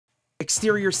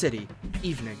exterior city,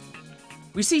 evening.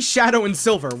 We see Shadow and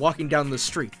Silver walking down the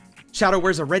street. Shadow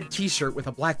wears a red t-shirt with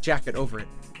a black jacket over it.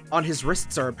 On his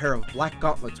wrists are a pair of black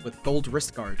gauntlets with gold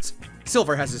wrist guards.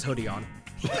 Silver has his hoodie on.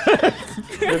 His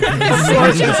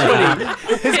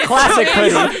classic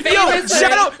hoodie. Yo,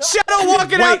 Shadow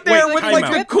walking out there with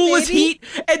like the coolest heat,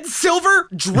 and Silver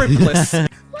dripless.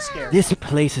 This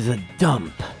place is a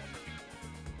dump.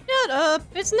 Shut up,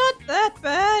 it's not that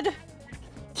bad.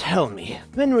 Tell me,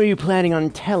 when were you planning on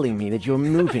telling me that you're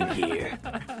moving here?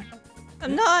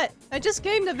 I'm not. I just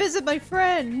came to visit my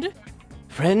friend.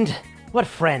 Friend? What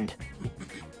friend?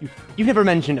 You've never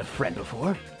mentioned a friend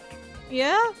before.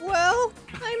 Yeah, well,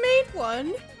 I made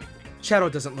one. Shadow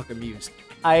doesn't look amused.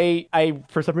 I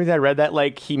for some reason I read that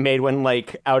like he made one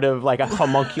like out of like a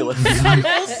homunculus. Keep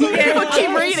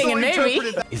reading and maybe.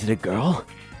 Is it a girl?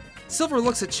 Silver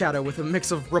looks at Shadow with a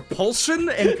mix of repulsion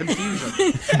and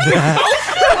confusion.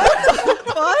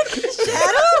 What?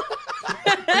 Shadow?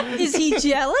 Is he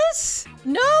jealous?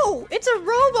 No, it's a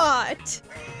robot.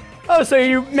 Oh, so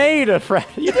you made a friend.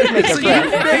 You did make a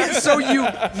friend. So you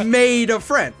made a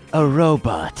friend. A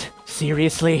robot.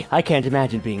 Seriously? I can't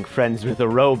imagine being friends with a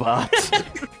robot.